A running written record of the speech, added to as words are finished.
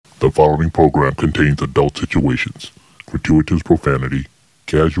The following program contains adult situations, gratuitous profanity,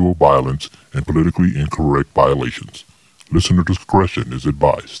 casual violence, and politically incorrect violations. Listener discretion is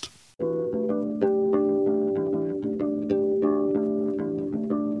advised.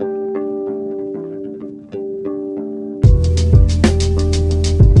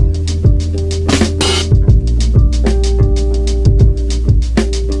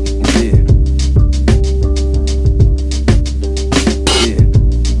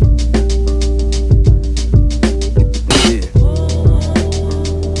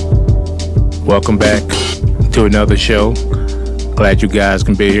 Welcome back to another show. Glad you guys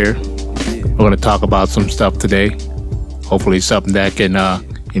can be here. We're going to talk about some stuff today. Hopefully something that can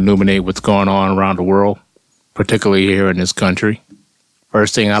illuminate what's going on around the world, particularly here in this country.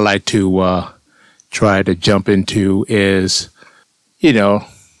 First thing I like to try to jump into is, that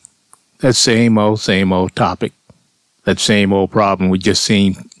same old topic, that same old problem we just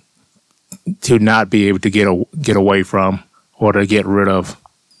seem to not be able to get away from or to get rid of.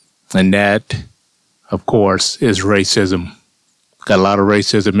 And that, of course, is racism. Got a lot of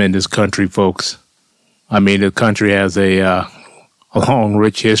racism in this country, folks. I mean, the country has a long,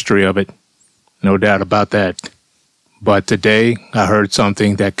 rich history of it. No doubt about that. But today, I heard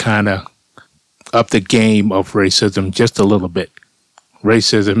something that kind of upped the game of racism just a little bit.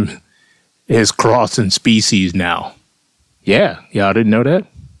 Racism is crossing species now. Yeah, y'all didn't know that?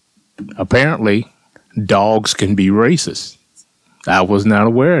 Apparently, dogs can be racist. I was not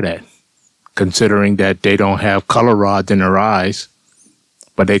aware of that, considering that they don't have color rods in their eyes,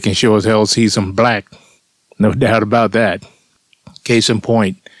 but they can sure as hell see some black. No doubt about that. Case in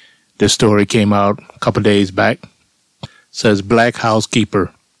point, this story came out a couple days back. Says black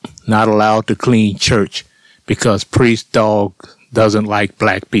housekeeper not allowed to clean church because priest dog doesn't like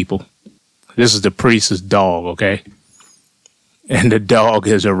black people. This is the priest's dog, okay? And the dog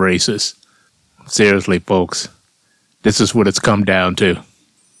is a racist. Seriously, folks. This is what it's come down to. It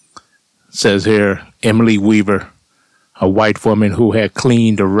says here, Emily Weaver, a white woman who had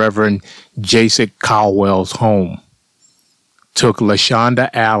cleaned the Reverend Jason Caldwell's home, took LaShonda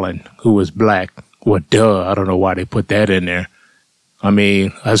Allen, who was black. Well, duh, I don't know why they put that in there. I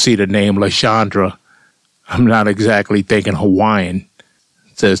mean, I see the name LaShondra. I'm not exactly thinking Hawaiian.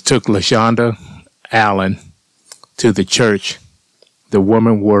 It says, took LaShonda Allen to the church. The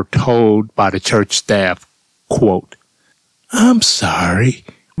women were told by the church staff, quote, "I'm sorry,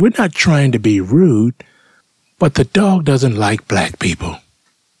 we're not trying to be rude, but the dog doesn't like black people."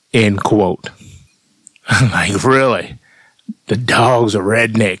 End quote. I'm like, really? The dog's a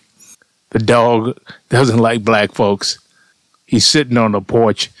redneck. The dog doesn't like black folks. He's sitting on the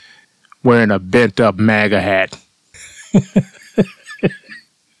porch wearing a bent-up MAGA hat.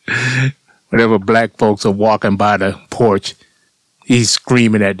 Whenever black folks are walking by the porch, he's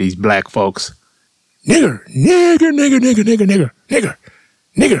screaming at these black folks. Nigger, nigger, nigger, nigger, nigger, nigger, nigger,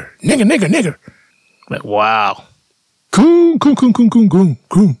 nigger, nigger, nigger, nigger. Like, wow. Coon, coon, coon, coon, coon, coon,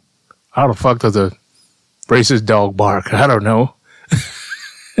 coon. How the fuck does a racist dog bark? I don't know.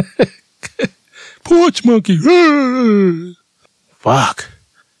 Porch monkey. Fuck.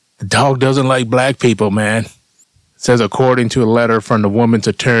 The dog doesn't like black people, man. It says, according to a letter from the woman's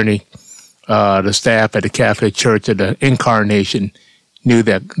attorney, the staff at the Catholic Church of the Incarnation knew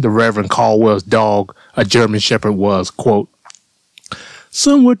that the Reverend Caldwell's dog, a German Shepherd, was, quote,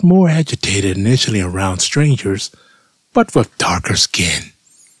 somewhat more agitated initially around strangers, but with darker skin.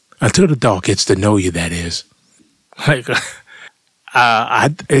 Until the dog gets to know you, that is. Like,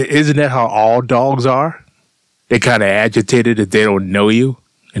 isn't that how all dogs are? They kind of agitated if they don't know you,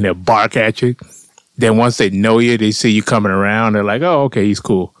 and they'll bark at you. Then once they know you, they see you coming around, they're like, oh, okay, he's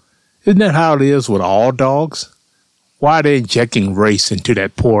cool. Isn't that how it is with all dogs? Why are they injecting race into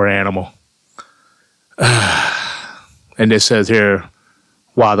that poor animal? And it says here,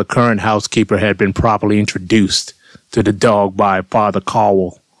 while the current housekeeper had been properly introduced to the dog by Father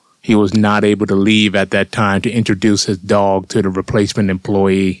Caldwell, he was not able to leave at that time to introduce his dog to the replacement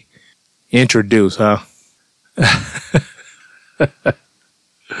employee. Introduce, huh?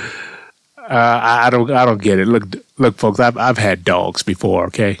 I don't get it. Look, folks, I've had dogs before,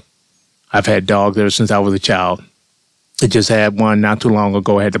 okay? I've had dogs ever since I was a child. I just had one not too long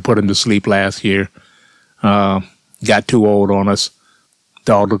ago. I had to put him to sleep last year. Got too old on us.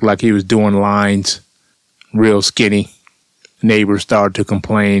 Dog looked like he was doing lines, real skinny. Neighbors started to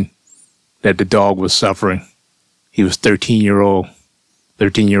complain that the dog was suffering. He was 13-year-old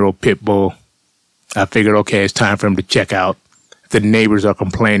pit bull. I figured, okay, it's time for him to check out. If the neighbors are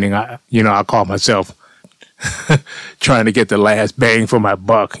complaining, I call myself trying to get the last bang for my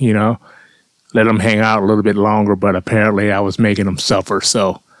buck, let them hang out a little bit longer, but apparently I was making them suffer.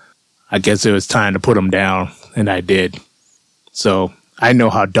 So I guess it was time to put them down, and I did. So I know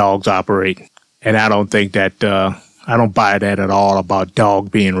how dogs operate, and I don't think that, I don't buy that at all about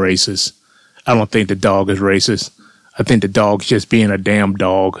dog being racist. I don't think the dog is racist. I think the dog's just being a damn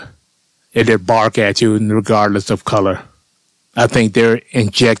dog. And they bark at you regardless of color. I think they're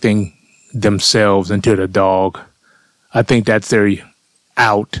injecting themselves into the dog. I think that's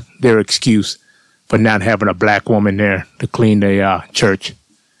their excuse for not having a black woman there to clean the church.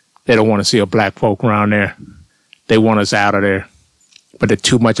 They don't want to see a black folk around there. They want us out of there. But they're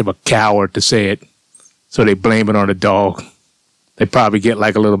too much of a coward to say it. So they blame it on the dog. They probably get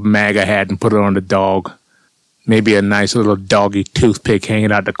like a little MAGA hat and put it on the dog. Maybe a nice little doggy toothpick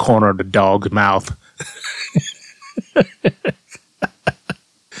hanging out the corner of the dog's mouth.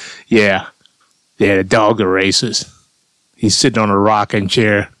 Yeah, the dog is racist. He's sitting on a rocking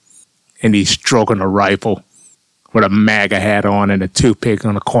chair and he's stroking a rifle with a MAGA hat on and a toothpick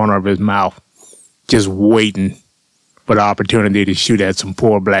on the corner of his mouth, just waiting for the opportunity to shoot at some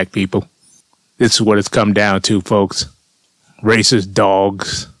poor black people. This is what it's come down to, folks. Racist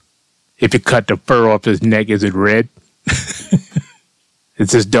dogs. If you cut the fur off his neck, is it red?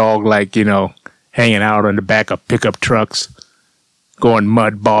 It's this dog like, hanging out on the back of pickup trucks, going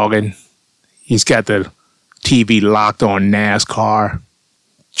mud bogging. He's got the TV locked on NASCAR,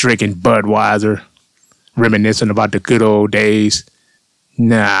 drinking Budweiser, reminiscing about the good old days.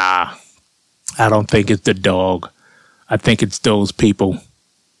 Nah, I don't think it's the dog. I think it's those people.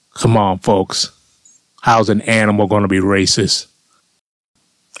 Come on, folks. How's an animal going to be racist?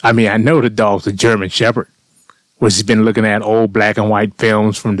 I mean, I know the dog's a German Shepherd, which has been looking at old black and white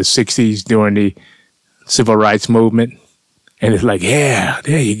films from the 60s during the Civil Rights Movement. And it's like, yeah,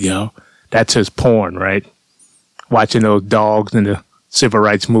 there you go. That's his porn, right? Watching those dogs in the Civil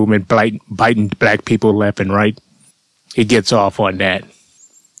Rights Movement biting black people left and right. He gets off on that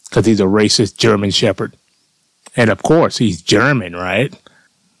because he's a racist German Shepherd. And of course, he's German, right?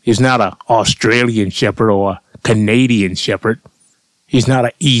 He's not an Australian Shepherd or a Canadian Shepherd. He's not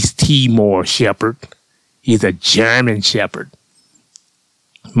an East Timor Shepherd. He's a German Shepherd.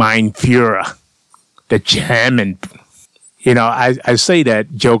 Mein Führer. The German. I say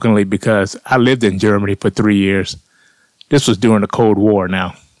that jokingly because I lived in Germany for 3 years. This was during the Cold War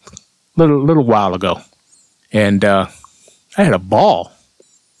now. Little while ago. And I had a ball.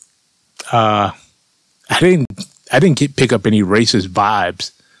 I didn't pick up any racist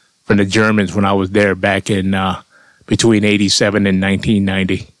vibes from the Germans when I was there back in between 87 and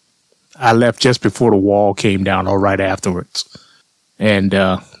 1990. I left just before the wall came down or right afterwards. And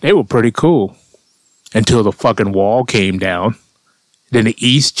they were pretty cool until the fucking wall came down. Then the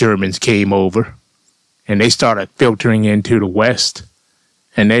East Germans came over and they started filtering into the West.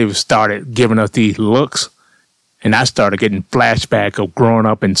 And they started giving us these looks. And I started getting flashback of growing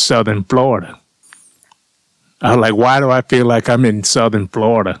up in Southern Florida. I was like, why do I feel like I'm in Southern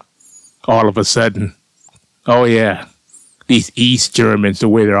Florida all of a sudden? Oh, yeah. These East Germans, the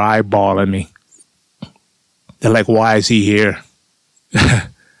way they're eyeballing me. They're like, why is he here?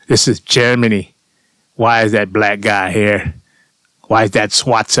 This is Germany. Why is that black guy here? Why is that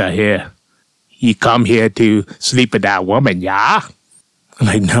Swatzer here? You come here to sleep with that woman, yeah? I'm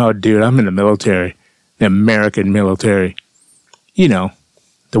like, no, dude, I'm in the military. The American military. The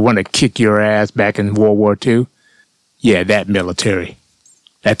one that kicked your ass back in World War II? Yeah, that military.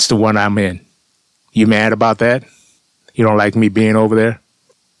 That's the one I'm in. You mad about that? You don't like me being over there?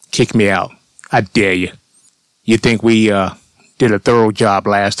 Kick me out. I dare you. You think we did a thorough job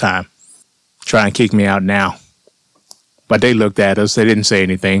last time? Try and kick me out now. But they looked at us. They didn't say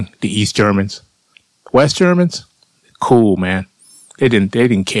anything. The East Germans. West Germans? Cool, man. They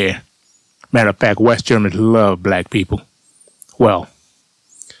didn't care. Matter of fact, West Germans love black people. Well,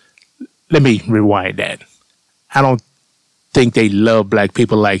 let me rewind that. I don't think they love black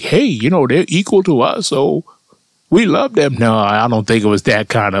people like, hey, they're equal to us, so we love them. No, I don't think it was that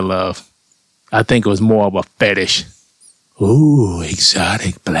kind of love. I think it was more of a fetish. Ooh,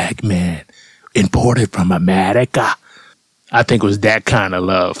 exotic black man, imported from America. I think it was that kind of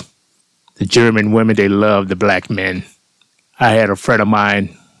love. The German women, they love the black men. I had a friend of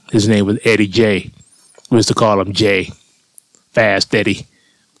mine, his name was Eddie J. We used to call him Jay. Fast Eddie.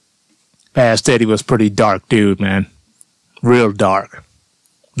 Fast Eddie was pretty dark dude, man. Real dark.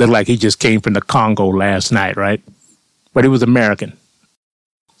 Looked like he just came from the Congo last night, right? But he was American.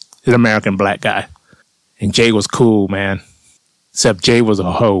 He's an American black guy. And Jay was cool, man. Except Jay was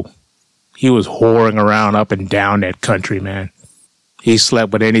a hoe. He was whoring around up and down that country, man. He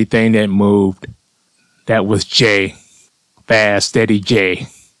slept with anything that moved. That was Jay. Fast, steady Jay.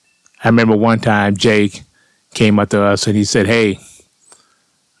 I remember one time Jay came up to us and he said, hey,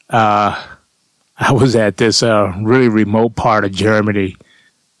 I was at this really remote part of Germany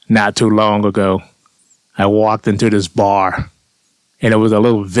not too long ago. I walked into this bar, and it was a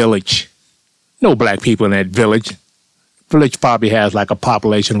little village. No black people in that village. Village probably has like a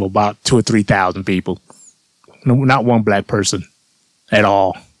population of about 2,000 or 3,000 people. No, not one black person at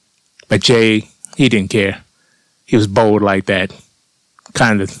all. But Jay, he didn't care. He was bold like that.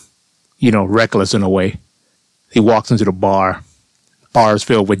 Kind of, reckless in a way. He walks into the bar. Bar is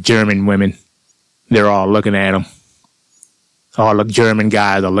filled with German women. They're all looking at him. All the German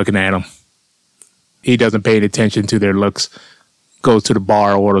guys are looking at him. He doesn't pay any attention to their looks. Goes to the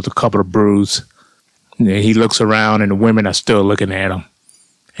bar, orders a couple of brews. And he looks around, and the women are still looking at him.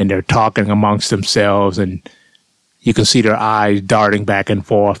 And they're talking amongst themselves, and you can see their eyes darting back and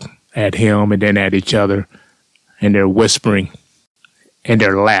forth at him and then at each other. And they're whispering, and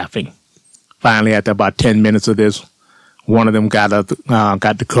they're laughing. Finally, after about 10 minutes of this, one of them got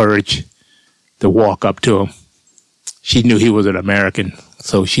the courage to walk up to him. She knew he was an American,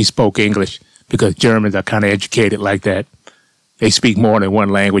 so she spoke English, because Germans are kind of educated like that. They speak more than one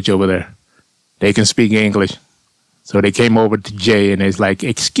language over there. They can speak English. So they came over to Jay, and it's like,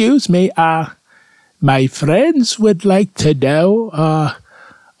 "Excuse me, my friends would like to know,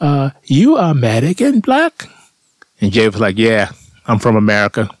 you are American black?" And Jay was like, "Yeah, I'm from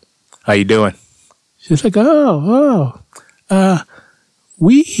America. How you doing?" She's like,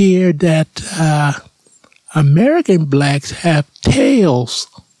 we hear that American blacks have tails.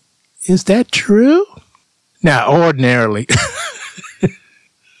 Is that true? Now, ordinarily,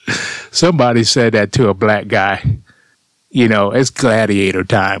 somebody said that to a black guy. It's gladiator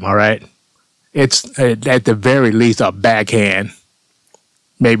time, all right? It's, at the very least, a backhand.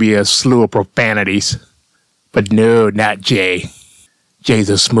 Maybe a slew of profanities. But no, not Jay. Jay's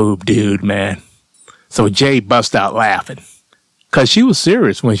a smooth dude, man. So Jay bust out laughing. Because she was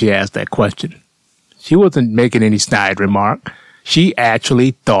serious when she asked that question. She wasn't making any snide remark. She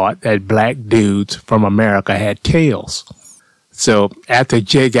actually thought that black dudes from America had tails. So after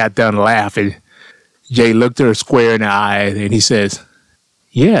Jay got done laughing, Jay looked her square in the eye, and he says,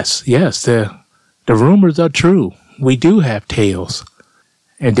 yes, the rumors are true. We do have tails.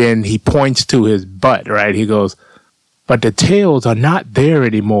 And then he points to his butt, right? He goes, but the tails are not there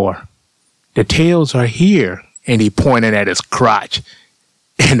anymore. The tails are here. And he pointed at his crotch.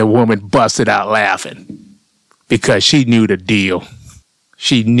 And the woman busted out laughing. Because she knew the deal.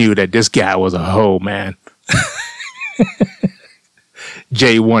 She knew that this guy was a hoe, man.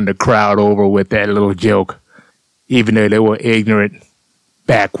 Jay won the crowd over with that little joke. Even though they were ignorant,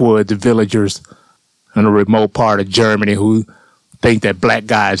 backwoods villagers in a remote part of Germany who think that black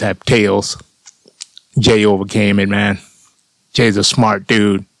guys have tails. Jay overcame it, man. Jay's a smart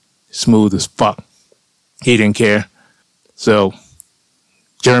dude. Smooth as fuck. He didn't care. So,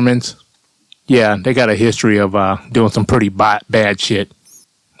 Germans, yeah, they got a history of doing some pretty bad shit.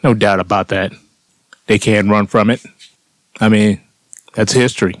 No doubt about that. They can't run from it. I mean, that's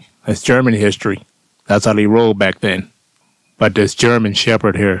history. That's German history. That's how they rolled back then. But this German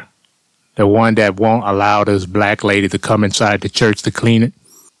shepherd here, the one that won't allow this black lady to come inside the church to clean it,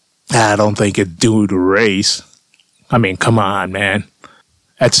 I don't think it's due to race. I mean, come on, man.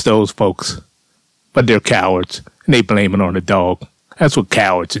 That's those folks. But they're cowards, and they blame it on the dog. That's what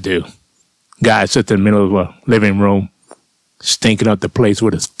cowards do. Guy sits in the middle of a living room, stinking up the place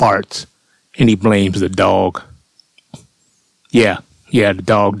with his farts, and he blames the dog. Yeah, the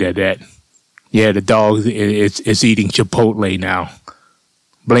dog did that. Yeah, the dog is eating Chipotle now.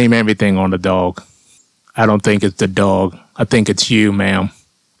 Blame everything on the dog. I don't think it's the dog. I think it's you, ma'am.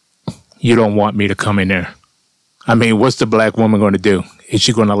 You don't want me to come in there. I mean, what's the black woman going to do? Is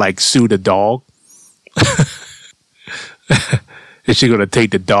she going to, sue the dog? Is she going to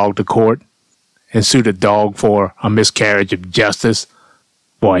take the dog to court and sue the dog for a miscarriage of justice,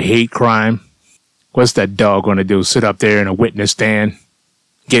 for a hate crime? What's that dog going to do? Sit up there in a witness stand,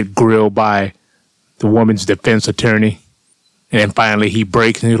 get grilled by the woman's defense attorney, and then finally he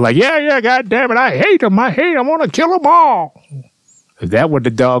breaks and he's like, yeah, God damn it, I hate him, I want to kill them all. Is that what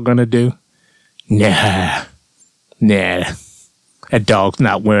the dog going to do? Nah. That dog's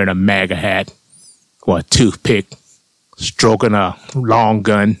not wearing a MAGA hat or a toothpick, stroking a long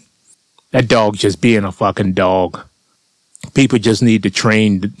gun. That dog's just being a fucking dog. People just need to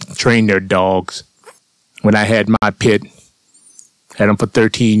train their dogs. When I had my pit, had him for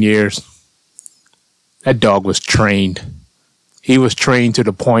 13 years, that dog was trained. He was trained to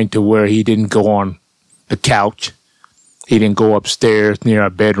the point to where he didn't go on the couch. He didn't go upstairs near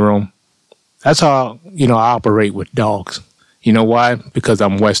our bedroom. That's how, I operate with dogs. You know why? Because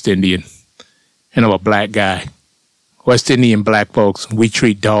I'm West Indian, and I'm a black guy. West Indian black folks, we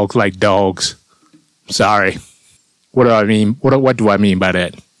treat dogs like dogs. Sorry. What do I mean? What do I mean by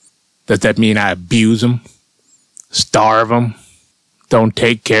that? Does that mean I abuse them? Starve them? Don't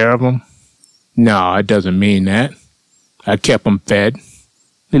take care of them? No, it doesn't mean that. I kept him fed.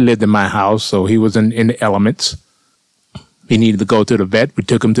 He lived in my house, so he was in the elements. He needed to go to the vet. We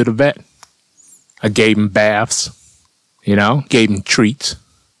took him to the vet. I gave him baths, gave him treats,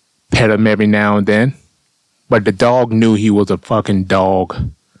 pet him every now and then. But the dog knew he was a fucking dog.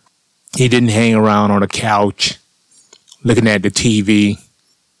 He didn't hang around on a couch, looking at the TV,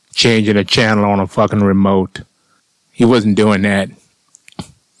 changing a channel on a fucking remote. He wasn't doing that.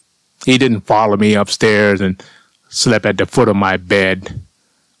 He didn't follow me upstairs and slept at the foot of my bed,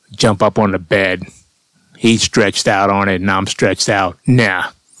 jump up on the bed. He stretched out on it and I'm stretched out. Nah,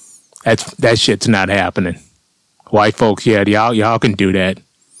 that shit's not happening. White folks, yeah, y'all can do that.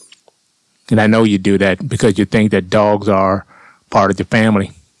 And I know you do that because you think that dogs are part of your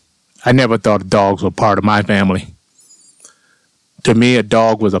family. I never thought dogs were part of my family. To me, a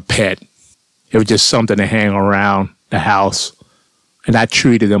dog was a pet. It was just something to hang around the house. And I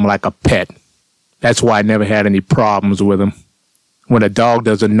treated them like a pet. That's why I never had any problems with them. When a dog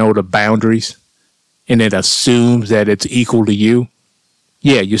doesn't know the boundaries and it assumes that it's equal to you,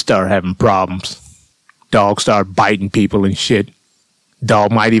 yeah, you start having problems. Dogs start biting people and shit.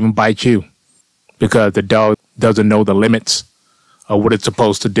 Dog might even bite you because the dog doesn't know the limits of what it's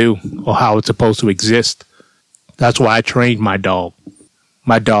supposed to do or how it's supposed to exist. That's why I trained my dog.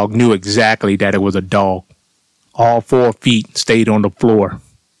 My dog knew exactly that it was a dog. All 4 feet stayed on the floor.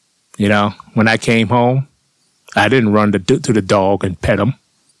 When I came home, I didn't run to the dog and pet him.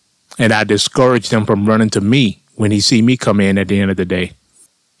 And I discouraged him from running to me when he see me come in at the end of the day.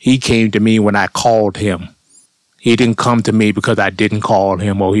 He came to me when I called him. He didn't come to me because I didn't call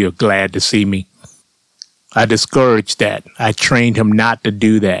him or he was glad to see me. I discouraged that. I trained him not to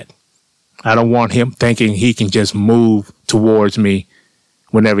do that. I don't want him thinking he can just move towards me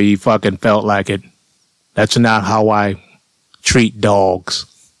whenever he fucking felt like it. That's not how I treat dogs.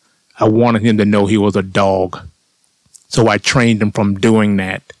 I wanted him to know he was a dog. So I trained him from doing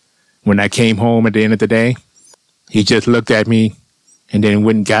that. When I came home at the end of the day, he just looked at me and then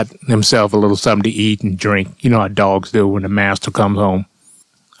went and got himself a little something to eat and drink. You know how dogs do when the master comes home.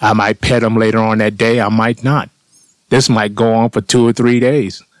 I might pet him later on that day. I might not. This might go on for 2 or 3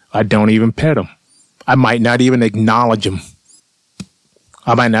 days. I don't even pet him. I might not even acknowledge him.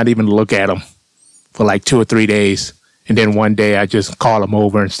 I might not even look at him for like 2 or 3 days. And then one day I just call him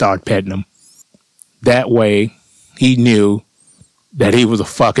over and start petting him. That way, he knew that he was a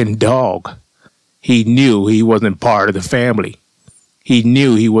fucking dog. He knew he wasn't part of the family. He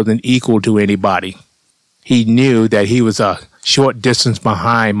knew he wasn't equal to anybody. He knew that he was a short distance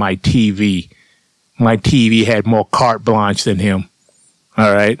behind my TV. My TV had more carte blanche than him.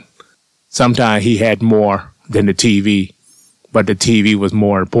 All right? Sometimes he had more than the TV, but the TV was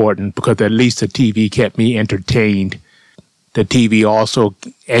more important because at least the TV kept me entertained. The TV also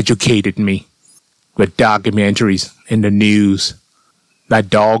educated me with documentaries and the news. That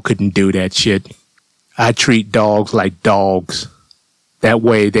dog couldn't do that shit. I treat dogs like dogs. That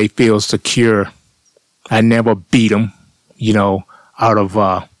way they feel secure. I never beat them, out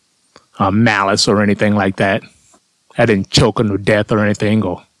of malice or anything like that. I didn't choke them to death or anything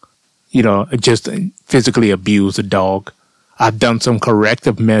or, just physically abuse a dog. I've done some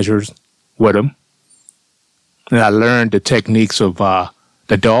corrective measures with him. And I learned the techniques of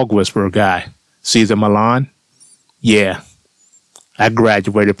the dog whisperer guy, Cesar Millan. Yeah, I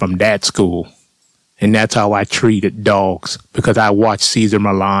graduated from that school. And that's how I treated dogs, because I watched Cesar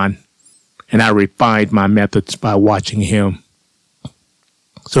Millan, and I refined my methods by watching him.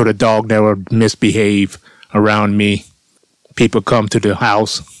 So the dog never misbehave around me. People come to the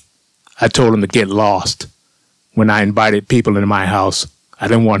house. I told him to get lost. When I invited people into my house, I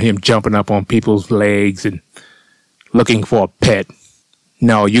didn't want him jumping up on people's legs and looking for a pet.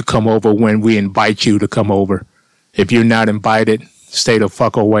 No, you come over when we invite you to come over. If you're not invited, stay the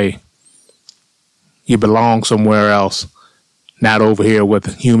fuck away. You belong somewhere else, not over here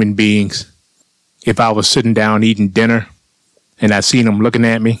with human beings. If I was sitting down eating dinner and I seen him looking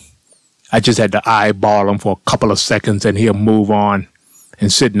at me, I just had to eyeball him for a couple of seconds and he'll move on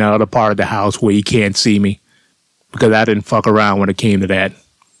and sit in the other part of the house where he can't see me, because I didn't fuck around when it came to that.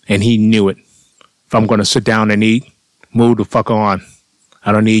 And he knew it. If I'm going to sit down and eat, move the fuck on.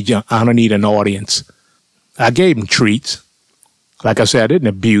 I don't need an audience. I gave him treats. Like I said, I didn't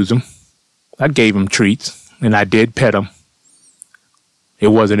abuse him. I gave him treats, and I did pet him. It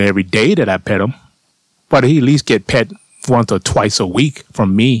wasn't every day that I pet him, but he at least get pet once or twice a week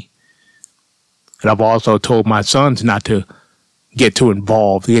from me. And I've also told my sons not to get too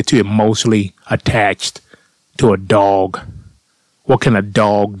involved, get too emotionally attached to a dog. What can a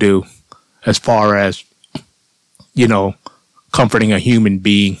dog do as far as, comforting a human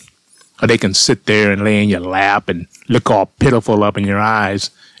being? Or they can sit there and lay in your lap and look all pitiful up in your eyes,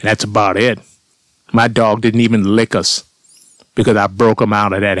 and that's about it. My dog didn't even lick us because I broke him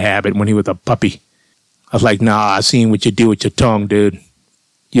out of that habit when he was a puppy. I was like, nah, I seen what you do with your tongue, dude.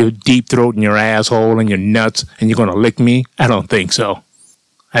 You're deep throating your asshole and your nuts, and you're going to lick me? I don't think so.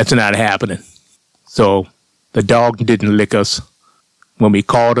 That's not happening. So the dog didn't lick us. When we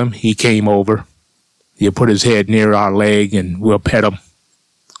called him, he came over. He'll put his head near our leg, and we'll pet him.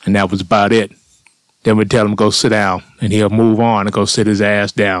 And that was about it. Then we tell him, go sit down. And he'll move on and go sit his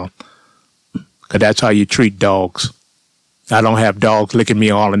ass down. Because that's how you treat dogs. I don't have dogs licking me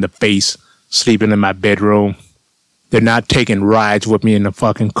all in the face, sleeping in my bedroom. They're not taking rides with me in the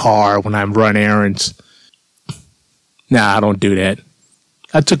fucking car when I run errands. Nah, I don't do that.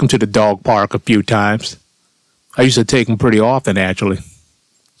 I took him to the dog park a few times. I used to take him pretty often, actually,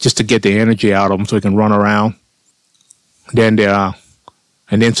 just to get the energy out of him so he can run around. Then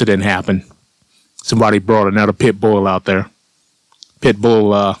an incident happened. Somebody brought another pit bull out there. Pit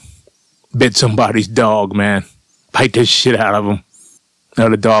bull bit somebody's dog, man. Bite the shit out of him. Now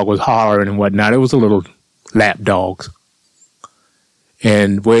the dog was hollering and whatnot. It was a little lap dog.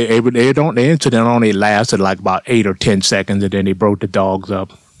 And the incident only lasted like about 8 or 10 seconds, and then they broke the dogs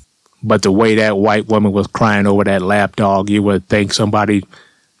up. But the way that white woman was crying over that lap dog, you would think somebody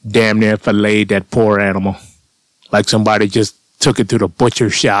damn near filleted that poor animal. Like somebody just took it to the butcher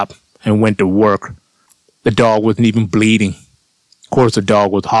shop and went to work. The dog wasn't even bleeding. Of course, the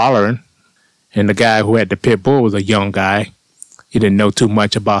dog was hollering, and the guy who had the pit bull was a young guy. He didn't know too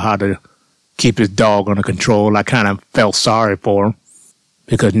much about how to keep his dog under control. I kind of felt sorry for him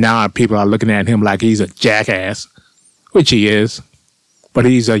because now people are looking at him like he's a jackass, which he is, but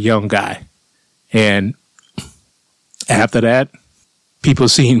he's a young guy. And after that, people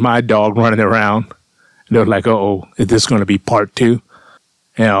seen my dog running around. They were like, uh-oh, is this going to be part 2?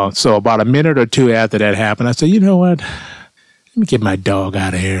 So about a minute or two after that happened, I said, you know what? Let me get my dog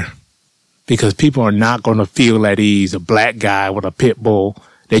out of here. Because people are not going to feel that he's a black guy with a pit bull.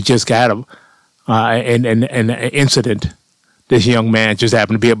 They just got an incident. This young man just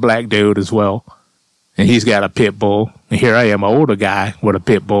happened to be a black dude as well. And he's got a pit bull. And here I am, an older guy with a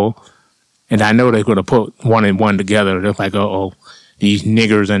pit bull. And I know they're going to put one and one together. They're like, uh-oh, these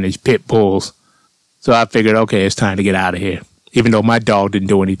niggers and these pit bulls. So I figured, okay, it's time to get out of here. Even though my dog didn't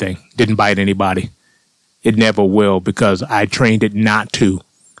do anything, didn't bite anybody. It never will because I trained it not to.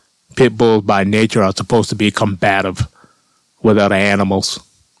 Pit bulls by nature are supposed to be combative with other animals,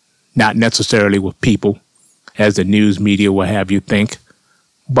 not necessarily with people, as the news media will have you think,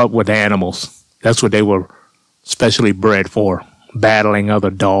 but with animals. That's what they were specially bred for, battling other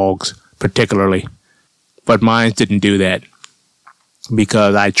dogs particularly. But mine didn't do that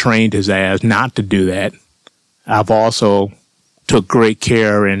because I trained his ass not to do that. I've also took great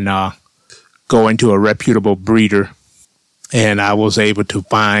care in going to a reputable breeder, and I was able to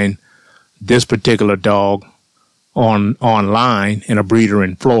find this particular dog online in a breeder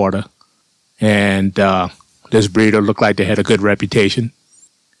in Florida. And this breeder looked like they had a good reputation.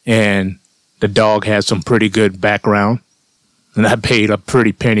 And the dog had some pretty good background. And I paid a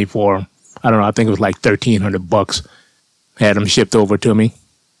pretty penny for him. I don't know, I think it was like $1,300. Had him shipped over to me.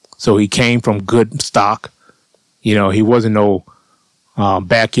 So he came from good stock. He wasn't no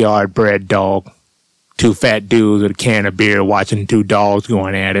backyard bred dog. 2 fat dudes with a can of beer watching 2 dogs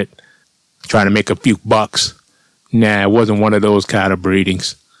going at it, trying to make a few bucks. Nah, it wasn't one of those kind of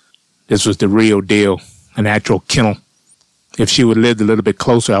breedings. This was the real deal, an actual kennel. If she would have lived a little bit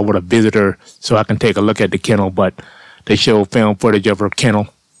closer, I would have visited her so I can take a look at the kennel, but they showed film footage of her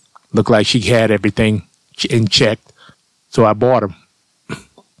kennel. Looked like she had everything in check, so I bought him.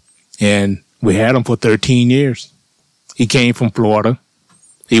 And we had him for 13 years. He came from Florida.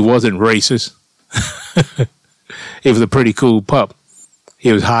 He wasn't racist. He was a pretty cool pup.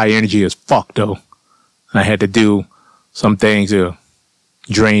 He was high energy as fuck, though. I had to do some things to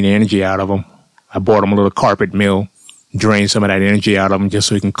drain the energy out of him. I bought him a little carpet mill, drain some of that energy out of him just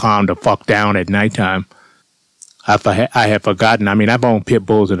so he can calm the fuck down at nighttime. I had forgotten. I mean, I've owned pit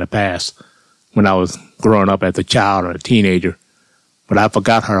bulls in the past when I was growing up as a child or a teenager. But I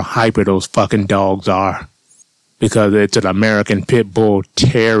forgot how hyper those fucking dogs are. Because it's an American pit bull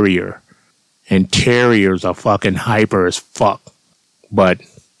terrier. And terriers are fucking hyper as fuck. But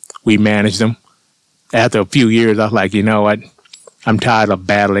we managed them. After a few years, I was like, you know what? I'm tired of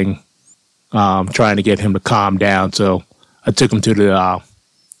battling, trying to get him to calm down. So I took him to the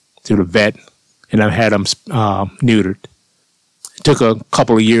vet, and I've had him neutered. It took a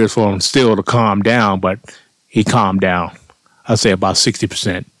couple of years for him still to calm down, but he calmed down. I'd say about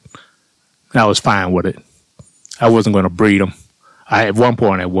 60%. I was fine with it. I wasn't going to breed him. At one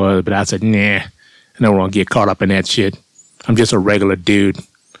point I was, but I said, nah, I don't want to get caught up in that shit. I'm just a regular dude.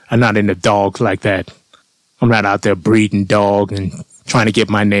 I'm not into dogs like that. I'm not out there breeding dogs and trying to get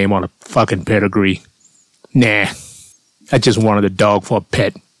my name on a fucking pedigree. Nah. I just wanted a dog for a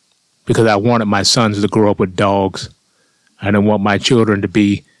pet because I wanted my sons to grow up with dogs. I didn't want my children to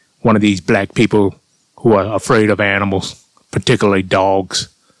be one of these black people who are afraid of animals, particularly dogs.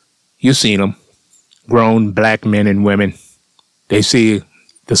 You've seen them. Grown black men and women. They see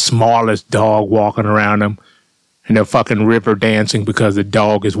the smallest dog walking around them and they're fucking river dancing because the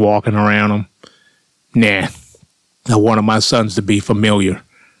dog is walking around them. Nah. I wanted my sons to be familiar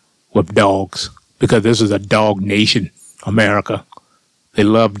with dogs because this is a dog nation, America. They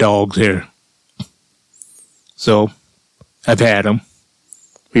love dogs here. So I've had them.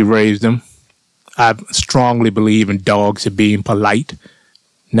 We raised them. I strongly believe in dogs being polite,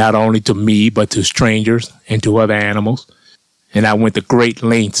 not only to me, but to strangers and to other animals. And I went to great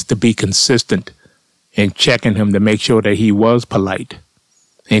lengths to be consistent in checking him to make sure that he was polite.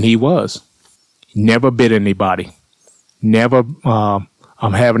 And he was. He never bit anybody. Never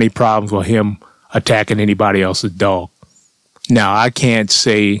have any problems with him attacking anybody else's dog. Now, I can't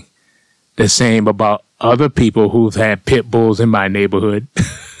say the same about other people who've had pit bulls in my neighborhood.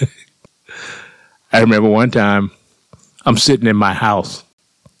 I remember one time I'm sitting in my house,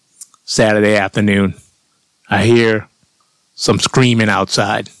 Saturday afternoon. I hear some screaming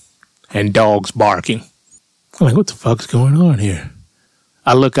outside and dogs barking. I'm like, what the fuck's going on here?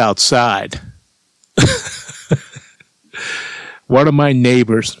 I look outside. One of my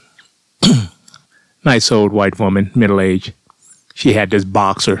neighbors, nice old white woman, middle-aged, she had this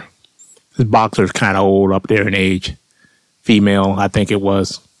boxer. This boxer's kind of old up there in age. Female, I think it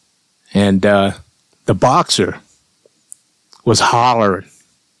was. And the boxer was hollering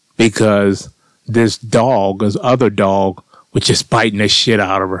because this other dog, was just biting the shit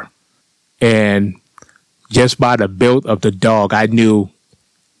out of her. And just by the build of the dog, I knew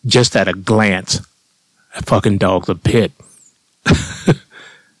just at a glance, that fucking dog's a pit.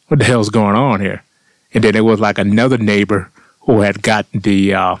 What the hell's going on here? And then it was like another neighbor who had gotten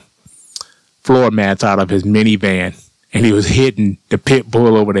the floor mats out of his minivan, and he was hitting the pit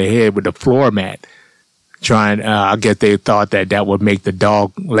bull over the head with the floor mat. I guess they thought that would make the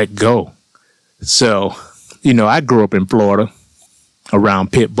dog let go. So, I grew up in Florida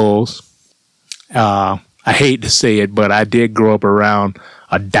around pit bulls. I hate to say it, but I did grow up around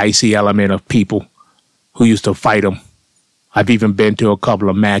a dicey element of people who used to fight them. I've even been to a couple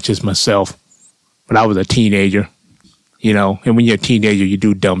of matches myself, but I was a teenager, and when you're a teenager, you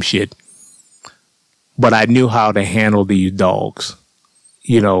do dumb shit. But I knew how to handle these dogs,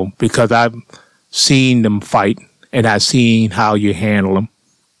 because I've seen them fight and I've seen how you handle them,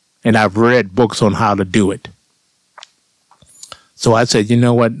 and I've read books on how to do it. So I said, you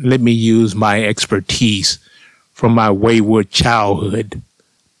know what, let me use my expertise from my wayward childhood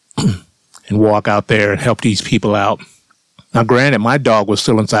and walk out there and help these people out. Now, granted, my dog was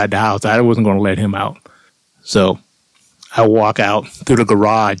still inside the house. I wasn't going to let him out. So I walk out through the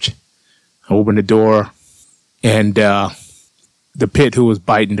garage, I open the door, and the pit who was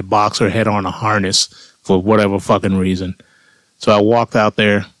biting the boxer had on a harness for whatever fucking reason. So I walked out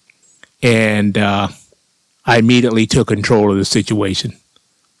there, and I immediately took control of the situation.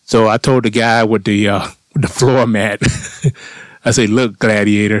 So I told the guy with the floor mat, I said, look,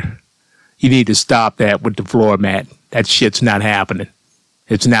 Gladiator, you need to stop that with the floor mat. That shit's not happening.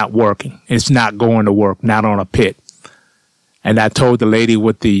 It's not working. It's not going to work, not on a pit. And I told the lady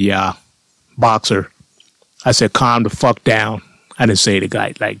with the boxer, I said, calm the fuck down. I didn't say the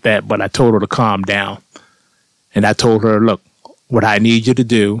guy like that, but I told her to calm down. And I told her, look, what I need you to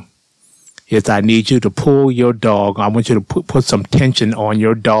do is I need you to pull your dog. I want you to put some tension on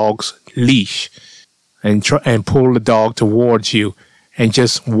your dog's leash and pull the dog towards you. And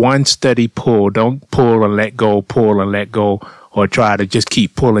just one steady pull. Don't pull and let go, or try to just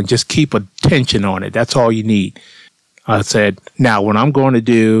keep pulling. Just keep a tension on it. That's all you need. I said, now what I'm going to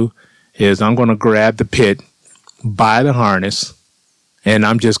do is I'm going to grab the pit by the harness, and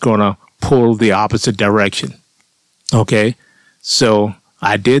I'm just going to pull the opposite direction. Okay? So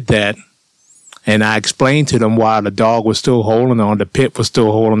I did that, and I explained to them while the dog was still holding on, the pit was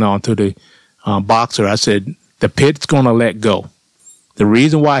still holding on to the boxer. I said, the pit's going to let go. The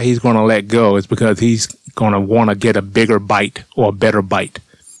reason why he's going to let go is because he's going to want to get a bigger bite or a better bite.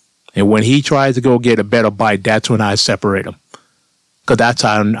 And when he tries to go get a better bite, that's when I separate him. Because that's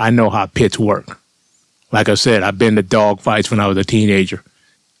how I know how pits work. Like I said, I've been to dog fights when I was a teenager.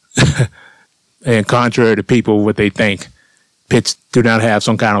 And contrary to people, what they think, pits do not have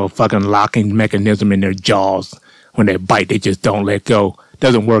some kind of a fucking locking mechanism in their jaws. When they bite, they just don't let go.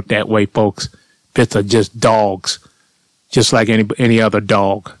 Doesn't work that way, folks. Pits are just dogs, just like any other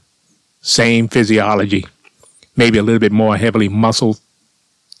dog. Same physiology. Maybe a little bit more heavily muscled.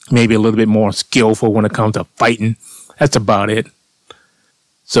 Maybe a little bit more skillful when it comes to fighting. That's about it.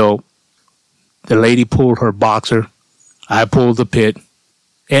 So the lady pulled her boxer. I pulled the pit.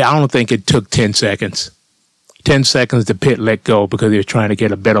 And I don't think it took 10 seconds. 10 seconds, the pit let go because he was trying to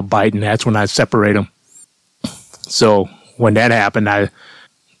get a better bite, and that's when I separate them. So when that happened, I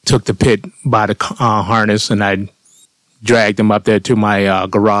took the pit by the harness and I dragged him up there to my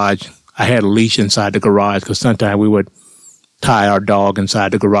garage. I had a leash inside the garage because sometimes we would tie our dog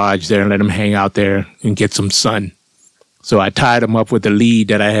inside the garage there and let him hang out there and get some sun. So I tied him up with the lead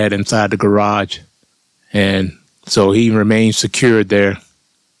that I had inside the garage. And so he remained secured there.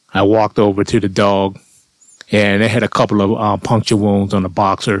 I walked over to the dog, and it had a couple of puncture wounds on the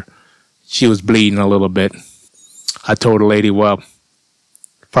boxer. She was bleeding a little bit. I told the lady, well,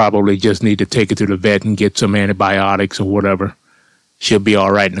 probably just need to take it to the vet and get some antibiotics or whatever. She'll be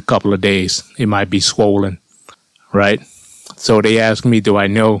all right in a couple of days. It might be swollen, right? So they asked me, do I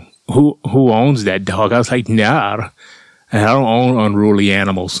know who owns that dog? I was like, nah, I don't own unruly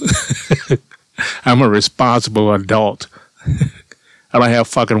animals. I'm a responsible adult. I don't have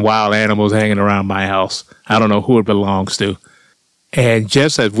fucking wild animals hanging around my house. I don't know who it belongs to. And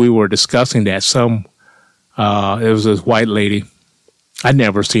just as we were discussing that, it was this white lady. I'd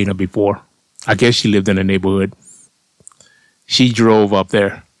never seen her before. I guess she lived in the neighborhood. She drove up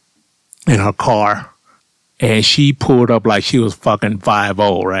there in her car, and she pulled up like she was fucking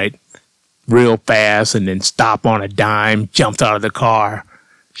 5-0, right? Real fast, and then stopped on a dime, jumped out of the car.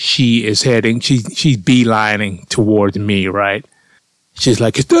 She's beelining towards me, right? She's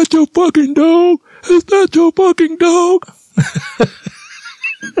like, is that your fucking dog? Is that your fucking dog?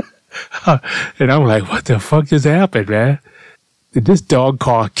 And I'm like, what the fuck just happened, man? Did this dog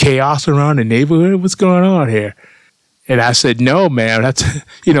cause chaos around the neighborhood? What's going on here? And I said, no, man, that's,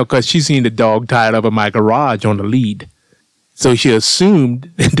 because she seen the dog tied up in my garage on the lead. So she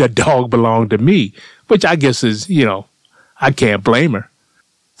assumed the dog belonged to me, which I guess is, I can't blame her.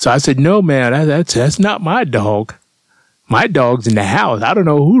 So I said, no, man, that's not my dog. My dog's in the house. I don't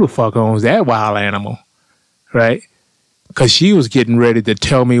know who the fuck owns that wild animal, right? Because she was getting ready to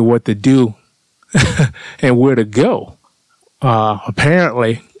tell me what to do and where to go.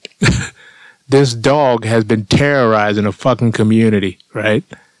 Apparently, this dog has been terrorizing the fucking community, right?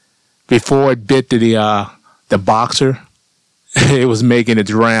 Before it bit the boxer, it was making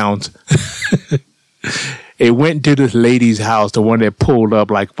its rounds. It went to this lady's house, the one that pulled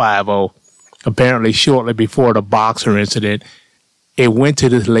up like 5-0. Apparently, shortly before the boxer incident, it went to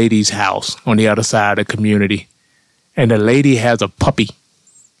this lady's house on the other side of the community. And the lady has a puppy,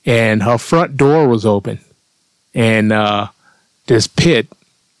 and her front door was open. And this pit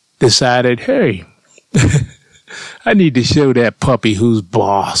decided, hey, I need to show that puppy who's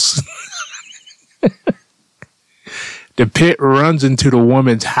boss. The pit runs into the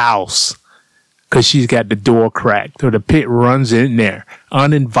woman's house because she's got the door cracked. So the pit runs in there,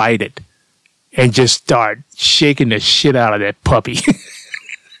 uninvited, and just start shaking the shit out of that puppy.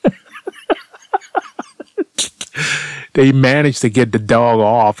 They managed to get the dog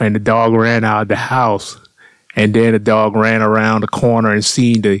off, and the dog ran out of the house. And then the dog ran around the corner and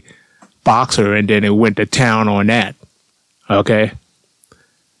seen the boxer, and then it went to town on that. Okay?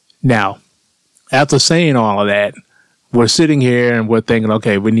 Now, after saying all of that, we're sitting here and we're thinking,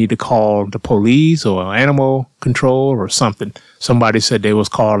 okay, we need to call the police or animal control or something. Somebody said they was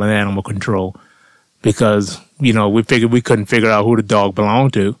calling animal control because, we figured we couldn't figure out who the dog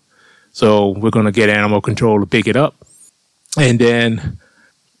belonged to. So we're going to get animal control to pick it up. And then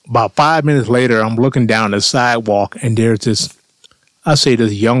about 5 minutes later, I'm looking down the sidewalk, and there's this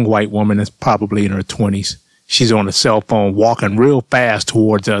young white woman that's probably in her 20s. She's on a cell phone, walking real fast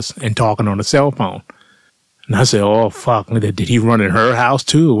towards us and talking on the cell phone. And I said, oh, fuck, did he run in her house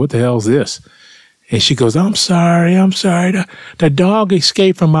too? What the hell is this? And she goes, I'm sorry. The dog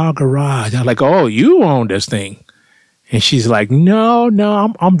escaped from our garage. I'm like, oh, you own this thing. And she's like, no,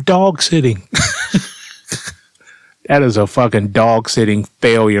 I'm dog sitting. That is a fucking dog sitting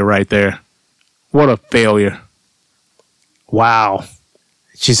failure right there. What a failure. Wow.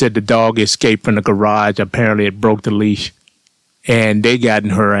 She said the dog escaped from the garage. Apparently it broke the leash. And they got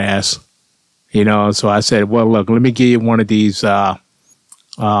in her ass. So I said, well, look, let me give you one of these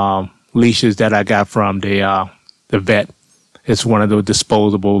leashes that I got from the vet. It's one of those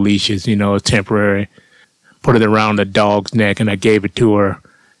disposable leashes, temporary. put it around the dog's neck, and I gave it to her.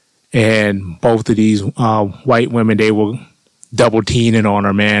 And both of these white women, they were double teaming on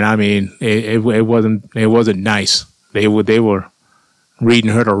her, man. I mean, it wasn't nice. They were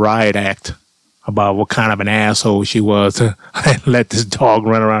reading her the riot act about what kind of an asshole she was to let this dog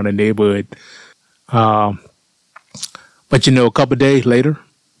run around the neighborhood. But you know, a couple of days later,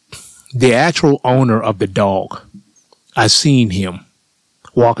 the actual owner of the dog, I seen him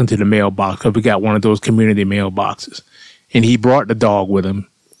walking to the mailbox, because we got one of those community mailboxes, and he brought the dog with him.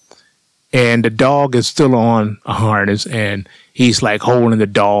 And the dog is still on a harness, and he's like holding the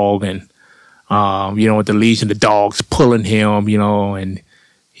dog, and with the leash, and the dog's pulling him, and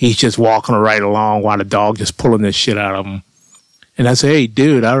he's just walking right along while the dog just pulling this shit out of him. And I said, "Hey,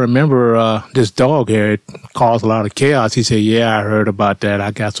 dude, I remember this dog here. It caused a lot of chaos." He said, "Yeah, I heard about that.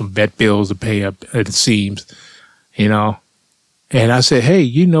 I got some vet bills to pay up, it seems, And I said, "Hey,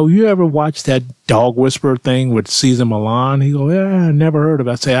 you ever watched that Dog Whisperer thing with Cesar Millan?" He goes, "Yeah, I never heard of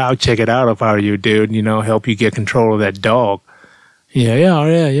it." I say, "I'll check it out if I were you, dude, help you get control of that dog."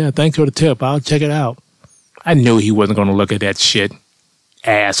 Yeah, thanks for the tip. I'll check it out. I knew he wasn't going to look at that shit.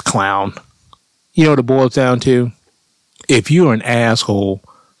 Ass clown. You know what it boils down to? If you're an asshole,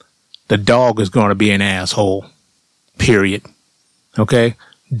 the dog is going to be an asshole. Period. Okay?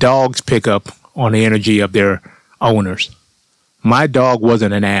 Dogs pick up on the energy of their owners. My dog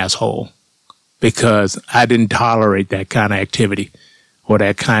wasn't an asshole because I didn't tolerate that kind of activity or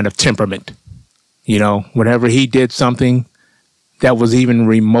that kind of temperament. Whenever he did something that was even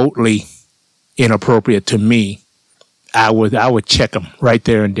remotely inappropriate to me, I would check him right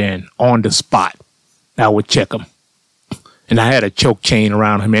there and then, on the spot. I would check him. And I had a choke chain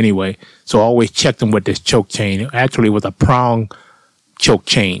around him anyway, so I always checked him with this choke chain. Actually, it was a prong choke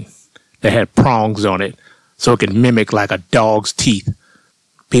chain that had prongs on it, so it could mimic like a dog's teeth.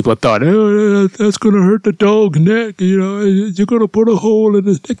 People thought, "Oh, that's going to hurt the dog's neck, you're going to put a hole in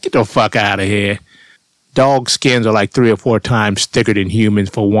his neck." Get the fuck out of here. Dog skins are like 3 or 4 times thicker than humans,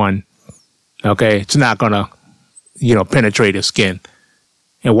 for one. Okay? It's not going to, penetrate the skin.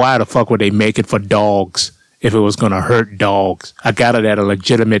 And why the fuck would they make it for dogs if it was going to hurt dogs? I got it at a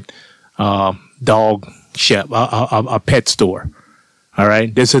legitimate dog shop, a pet store. All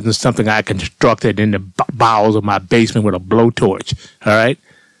right? This isn't something I constructed in the bowels of my basement with a blowtorch. All right?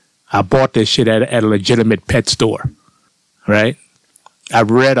 I bought this shit at a legitimate pet store. All right? I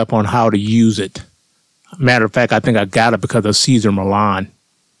read up on how to use it. Matter of fact, I think I got it because of Cesar Millan,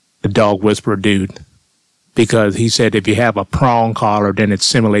 the dog whisperer dude. Because he said if you have a prong collar, then it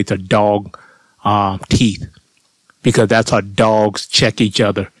simulates a dog teeth. Because that's how dogs check each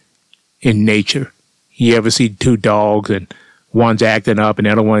other in nature. You ever see 2 dogs and one's acting up and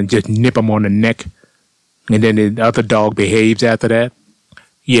the other one just nip them on the neck, and then the other dog behaves after that?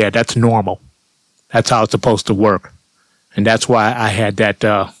 Yeah, that's normal. That's how it's supposed to work. And that's why I had that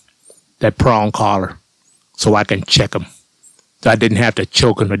prong collar, so I can check them. So I didn't have to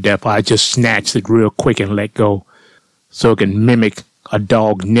choke him to death. I just snatched it real quick and let go, so it can mimic a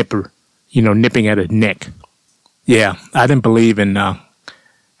dog nipper, nipping at his neck. Yeah, I didn't believe in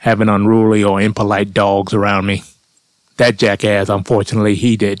having unruly or impolite dogs around me. That jackass, unfortunately,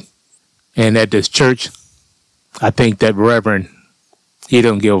 he did. And at this church, I think that reverend, he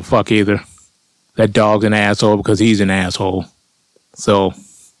don't give a fuck either. That dog's an asshole because he's an asshole. So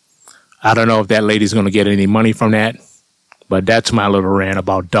I don't know if that lady's going to get any money from that, but that's my little rant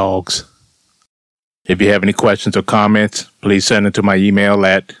about dogs. If you have any questions or comments, please send it to my email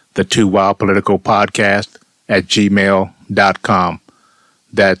at the2wildpoliticalpodcast@gmail.com.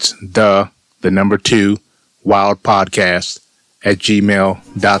 That's the number 2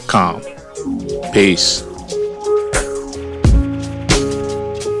 wildpodcast@gmail.com. Peace.